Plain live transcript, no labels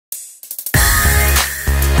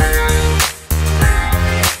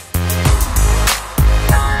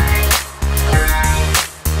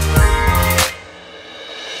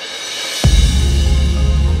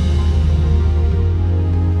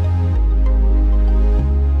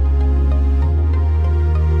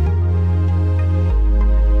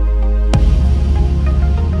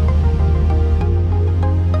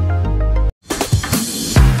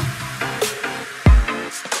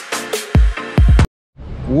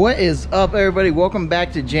What is up, everybody? Welcome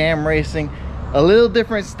back to Jam Racing. A little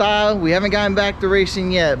different style. We haven't gotten back to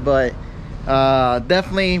racing yet, but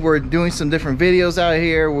definitely we're doing some different videos out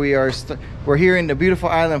here. We're here in the beautiful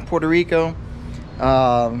island of Puerto Rico.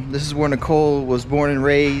 This is where Nicole was born and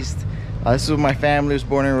raised. This is where my family was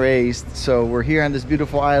born and raised. So we're here on this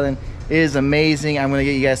beautiful island. It is amazing. I'm gonna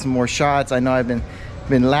get you guys some more shots. I know I've been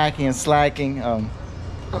lacking and slacking. A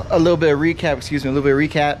little bit of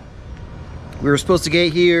recap. We were supposed to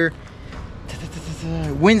get here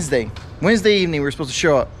Wednesday evening. We were supposed to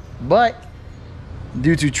show up, but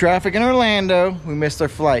due to traffic in Orlando, we missed our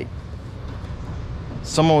flight.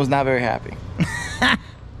 Someone was not very happy.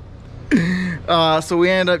 So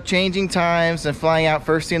we ended up changing times and flying out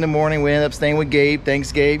first thing in the morning. We ended up staying with Gabe.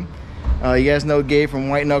 Thanks, Gabe. You guys know Gabe from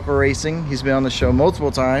White Knuckle Racing. He's been on the show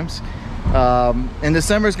multiple times. In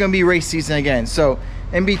December is going to be race season again. So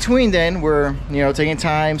in between then, we're taking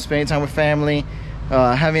time, spending time with family,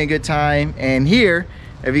 having a good time. And here,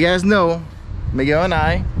 if you guys know, Miguel and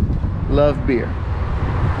I love beer.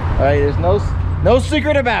 All right, there's no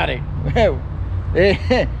secret about it.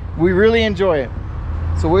 We really enjoy it.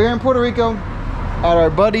 So we're in Puerto Rico at our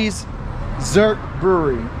buddy's Zurc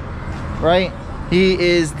Brewery, right? He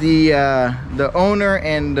is the owner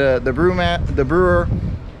and the brewer.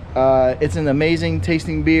 It's an amazing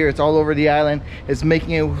tasting beer. It's all over the island. It's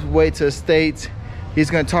making its way to the States.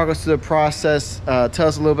 He's going to talk us through the process, tell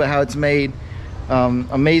us a little bit how it's made.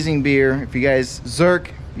 Amazing beer. If you guys, Zurc,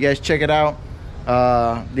 you guys check it out.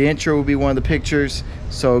 The intro will be one of the pictures.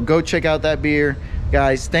 So go check out that beer.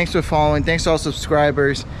 Guys, thanks for following. Thanks to all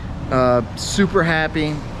subscribers. Super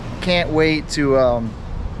happy. Can't wait to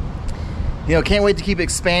keep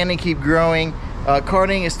expanding, keep growing.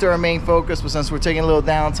 Karting is still our main focus, but since we're taking a little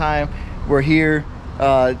downtime, we're here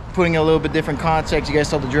putting a little bit different context. You guys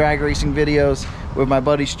saw the drag racing videos with my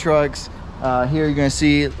buddy's trucks. Here you're gonna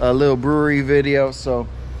see a little brewery video. So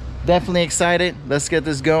definitely excited. Let's get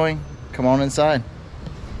this going. Come on inside.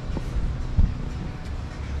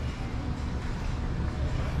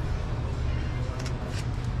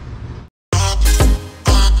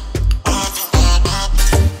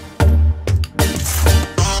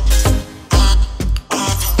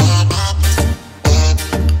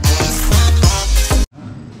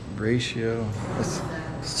 Ratio.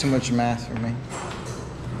 It's too much math for me.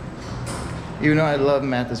 Even though I love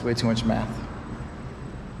math, it's way too much math.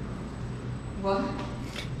 What?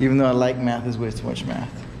 Even though I like math, it's way too much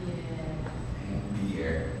math.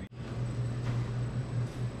 Yeah.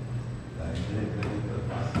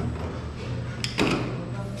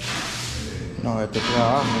 No, I have to throw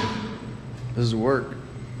off. This is work.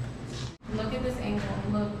 Look at this angle.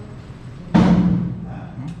 Look.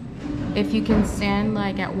 If you can stand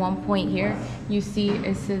like at one point here, you see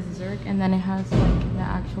it says Zurc, and then it has like the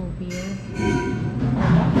actual beer.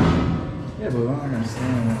 Yeah, but I'm not gonna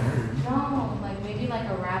stand in that. No, like maybe like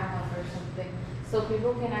a wrap up or something, so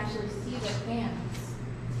people can actually see the fans.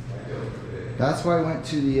 That's why I went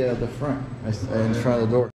to the front, in front of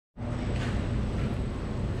the door.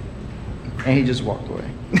 And he just walked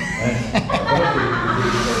away.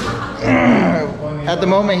 At the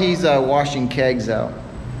moment, he's washing kegs out.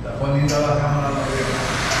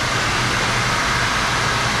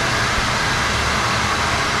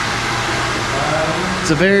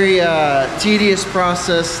 It's a very tedious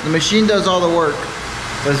process. The machine does all the work,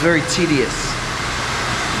 but it's very tedious.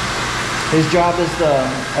 His job is to,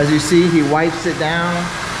 as you see, he wipes it down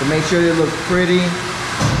to make sure they look pretty.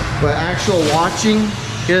 But actual washing,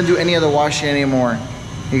 he doesn't do any of the washing anymore.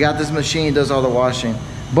 He got this machine, he does all the washing.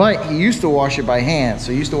 But he used to wash it by hand.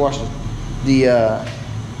 So he used to wash the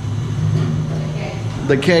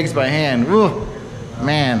kegs by hand. Woo,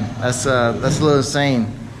 man, that's a little insane.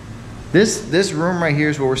 This room right here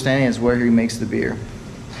is where we're standing, is where he makes the beer.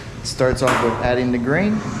 It starts off with adding the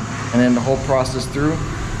grain, and then the whole process through.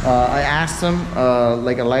 I asked him,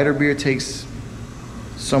 like a lighter beer takes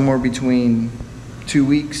somewhere between 2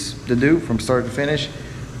 weeks to do from start to finish.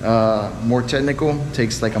 More technical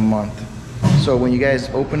takes like a month. So when you guys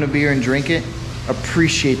open a beer and drink it,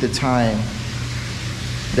 appreciate the time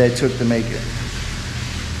that it took to make it.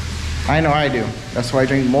 I know I do. That's why I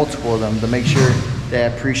drink multiple of them, to make sure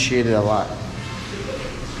that I appreciate it a lot.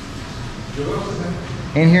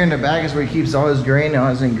 In here in the back is where he keeps all his grain and all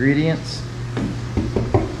his ingredients.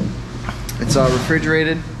 It's all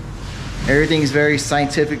refrigerated. Everything's very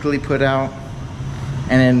scientifically put out.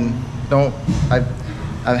 And then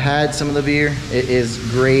I've had some of the beer. It is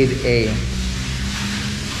grade A.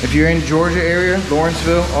 If you're in Georgia area,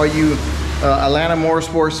 Lawrenceville, all you Atlanta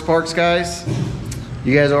Motorsports Sparks guys,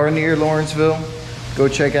 you guys are near Lawrenceville, go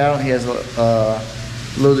check out. He has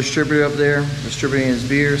little distributor up there distributing his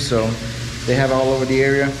beer. So they have it all over the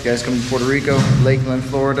area. You guys come to Puerto Rico, Lakeland,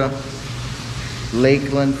 Florida,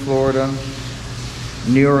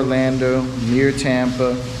 near Orlando, near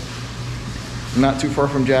Tampa, not too far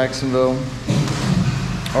from Jacksonville.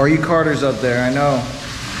 Or you Carters up there, I know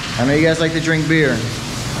you guys like to drink beer.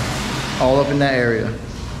 All up in that area.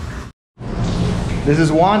 This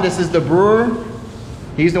is Juan, this is the brewer.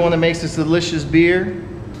 He's the one that makes this delicious beer,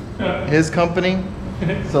 his company.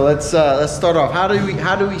 So let's start off. How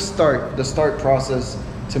do we start the process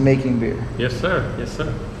to making beer? Yes, sir. Yes,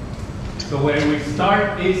 sir. So when we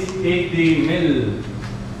start is in the middle.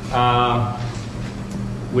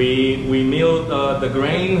 We mill the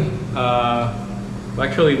grain.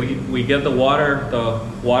 Actually, we get the water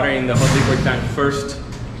in the hot liquor tank first,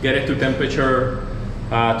 get it to temperature,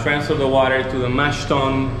 transfer the water to the mash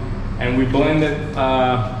tun, and we blend it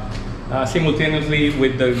simultaneously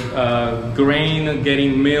with the grain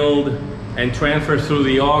getting milled and transferred through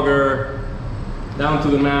the auger down to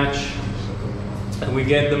the mash. And we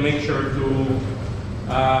get the mixture to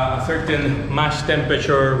a certain mash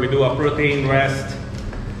temperature. We do a protein rest,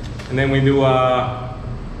 and then we do an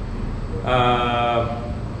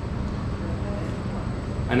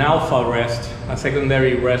alpha rest, a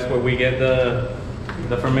secondary rest, where we get the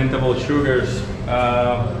fermentable sugars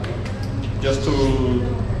just to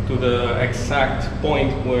the exact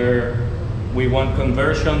point where we want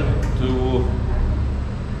conversion to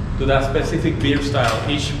that specific beer style.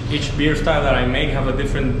 Each beer style that I make have a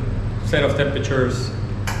different set of temperatures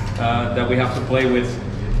that we have to play with.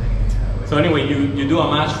 So anyway, you do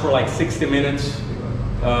a mash for like 60 minutes,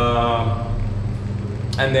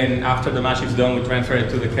 and then after the mash is done, we transfer it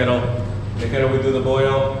to the kettle. In the kettle, we do the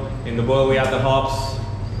boil. In the boil, we add the hops.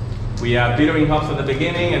 We add bittering hops at the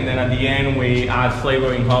beginning, and then at the end, we add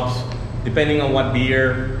flavoring hops, depending on what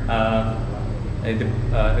beer. It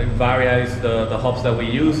varies the hops that we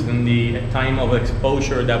use and the time of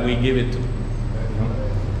exposure that we give it to.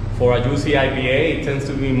 For a juicy IPA, it tends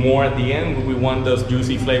to be more at the end, where we want those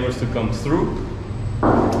juicy flavors to come through.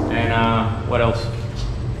 And what else?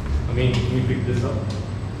 Let me pick this up.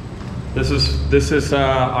 This is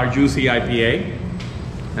our juicy IPA,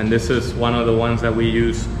 and this is one of the ones that we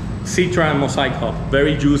use. Citra and Mosaic hop,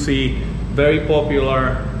 very juicy, very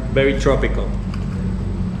popular, very tropical,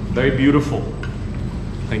 very beautiful.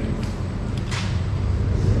 Thank you.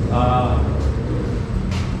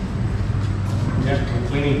 Yeah, we're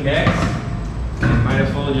cleaning kegs. Might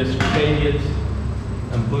as well just change it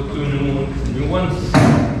and put two new ones.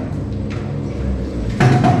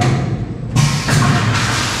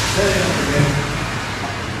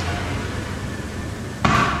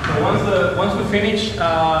 So once we finish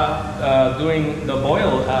doing the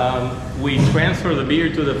boil, we transfer the beer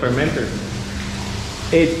to the fermenter.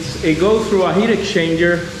 It goes through a heat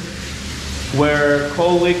exchanger where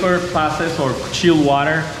cold liquor passes, or chilled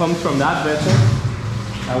water comes from that vessel.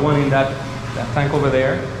 That one in that tank over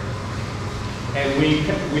there. And we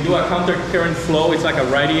do a counter current flow. It's like a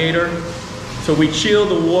radiator. So we chill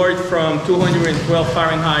the wort from 212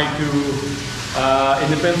 Fahrenheit to, it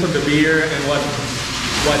depends on the beer and what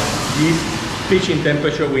yeast pitching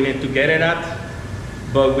temperature we need to get it at.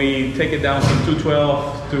 But we take it down from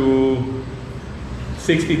 212 to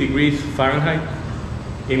 60 degrees Fahrenheit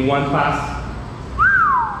in one pass.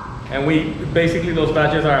 And basically those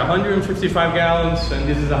batches are 155 gallons, and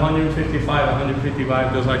this is 155,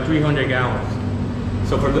 155, those are 300 gallons.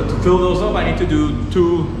 So to fill those up, I need to do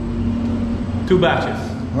two batches.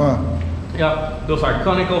 Huh. Yeah, those are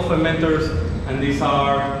conical fermenters, and these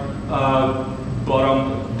are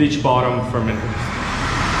ditch bottom fermenters.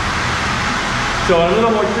 So a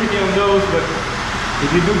little more tricky on those, but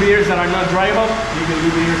if you do beers that are not dry hop, you can do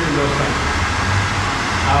beers in those tanks.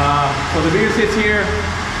 So the beer sits here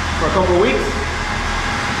for a couple of weeks,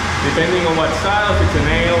 depending on what style. If it's an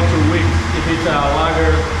ale, 2 weeks. If it's a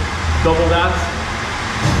lager, double that.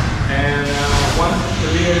 And once the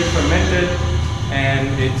beer is fermented and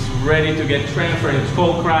it's ready to get transferred, it's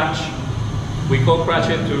cold crash. We cold crash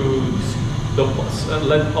it to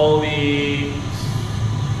let all the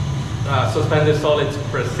suspended solids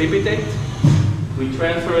precipitate. We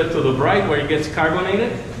transfer it to the bright, where it gets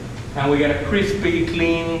carbonated, and we get a crispy,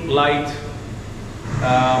 clean, light.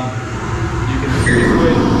 You can see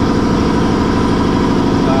it.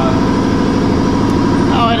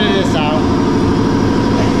 I'll edit this out.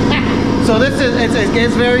 So this is, it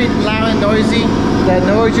gets very loud and noisy. That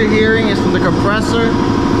noise you're hearing is from the compressor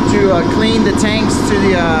to clean the tanks to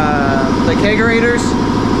the kegerators.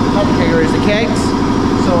 Not the kegerators, the kegs.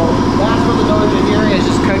 So that's what the noise you're hearing is,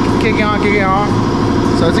 just kicking on, kicking off.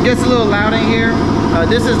 So it gets a little loud in here.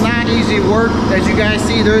 This is not easy work. As you guys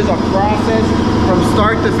see, there is a process from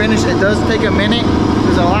start to finish. It does take a minute.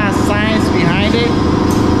 There's a lot of science behind it.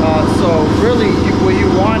 So really, what you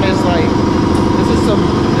want is like,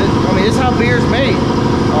 this is how beer is made.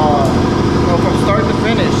 You know, from start to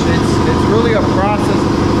finish. It's really a process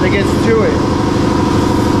that gets to it.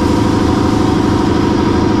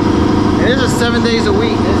 And this is 7 days a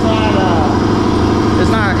week. It's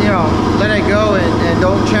not, you know, let it go and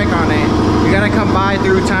don't check on it. You gotta come by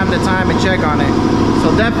through time to time and check on it. So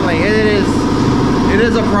definitely, it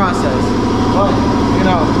is a process. But, you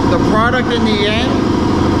know, the product in the end,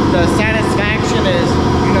 the satisfaction is,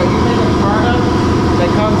 you know, you make a product that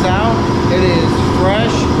comes out, it is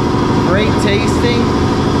fresh, great tasting.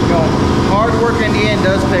 You know, hard work in the end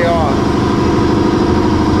does pay off.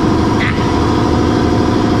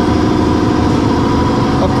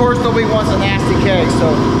 Of course, nobody wants a nasty keg, so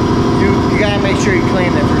you gotta make sure you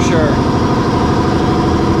clean it for sure.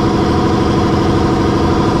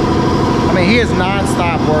 I mean, he is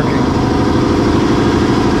non-stop working.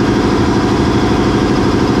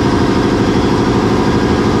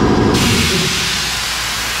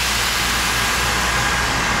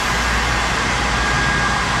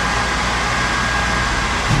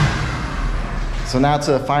 So now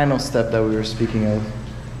to the final step that we were speaking of.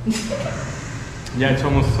 Yeah, it's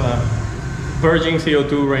almost virgin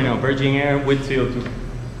CO2 right now, virgin air with CO2.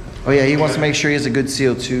 Oh yeah, he wants to make sure he has a good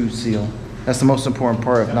CO2 seal. That's the most important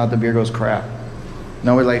part, if not the beer goes crap.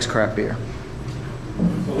 Nobody likes crap beer.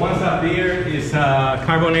 So once that beer is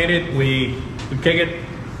carbonated, we keg it,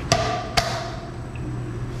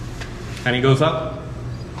 and it goes up.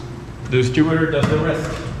 The distributor does the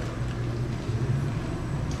rest.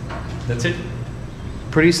 That's it.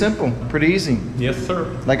 Pretty simple, pretty easy. Yes, sir.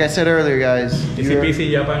 Like I said earlier, guys. Easy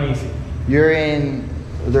peasy, Japanese. You're in,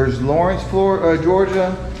 there's Lawrence, Florida,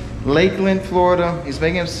 Georgia, Lakeland, Florida. He's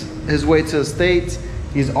making his way to the States.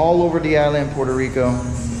 He's all over the island, Puerto Rico.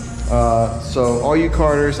 So all you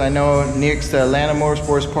karters, I know next to Atlanta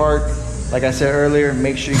Motorsports Park, like I said earlier,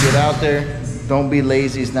 make sure you get out there. Don't be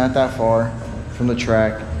lazy, it's not that far from the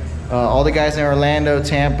track. All the guys in Orlando,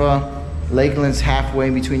 Tampa, Lakeland's halfway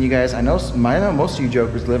between you guys. I know most of you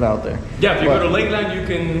jokers live out there. Yeah, if you go to Lakeland,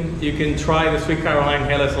 you can try the Sweet Caroline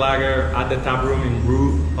Helles Lager at the tap room in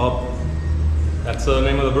Brew Up. That's the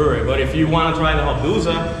name of the brewery. But if you want to try the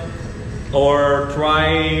Hopdooza or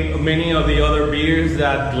try many of the other beers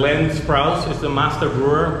that Glenn Sprouse is the master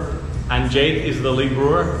brewer and Jake is the lead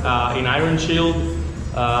brewer in Iron Shield,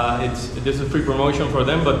 this is free promotion for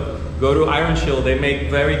them. But go to Iron Shield; they make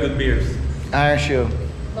very good beers. Iron Shield.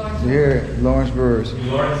 Here, Lawrence Brewers.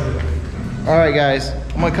 All right, guys,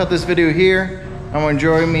 I'm gonna cut this video here. I'm gonna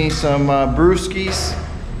enjoy me some brewskis.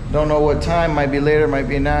 Don't know what time, might be later, might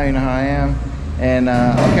be now, you know how I am. And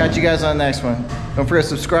I'll catch you guys on the next one. Don't forget to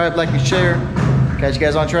subscribe, like, and share. Catch you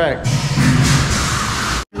guys on track.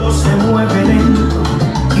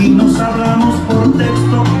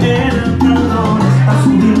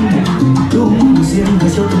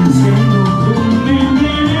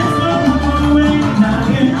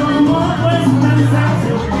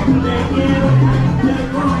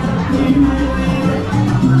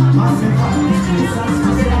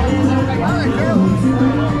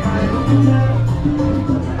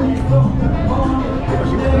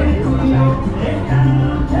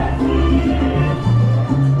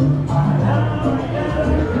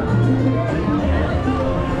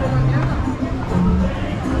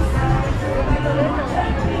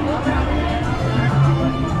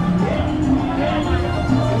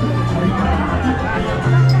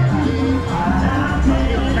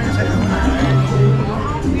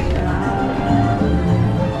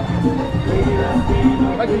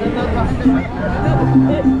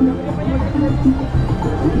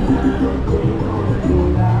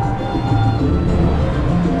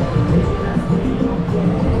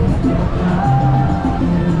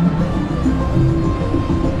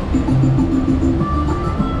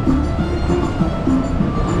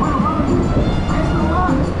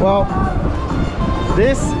 Well,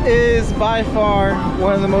 this is by far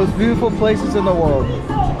one of the most beautiful places in the world.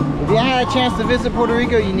 If you had a chance to visit Puerto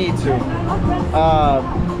Rico, you need to.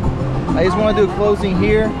 I just want to do a closing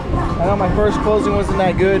here. I know my first closing wasn't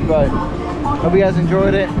that good, but hope you guys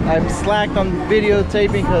enjoyed it. I've slacked on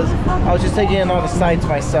videotaping because I was just taking in all the sights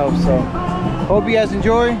myself. So hope you guys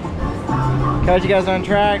enjoy. Catch you guys on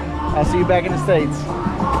track. I'll see you back in the States.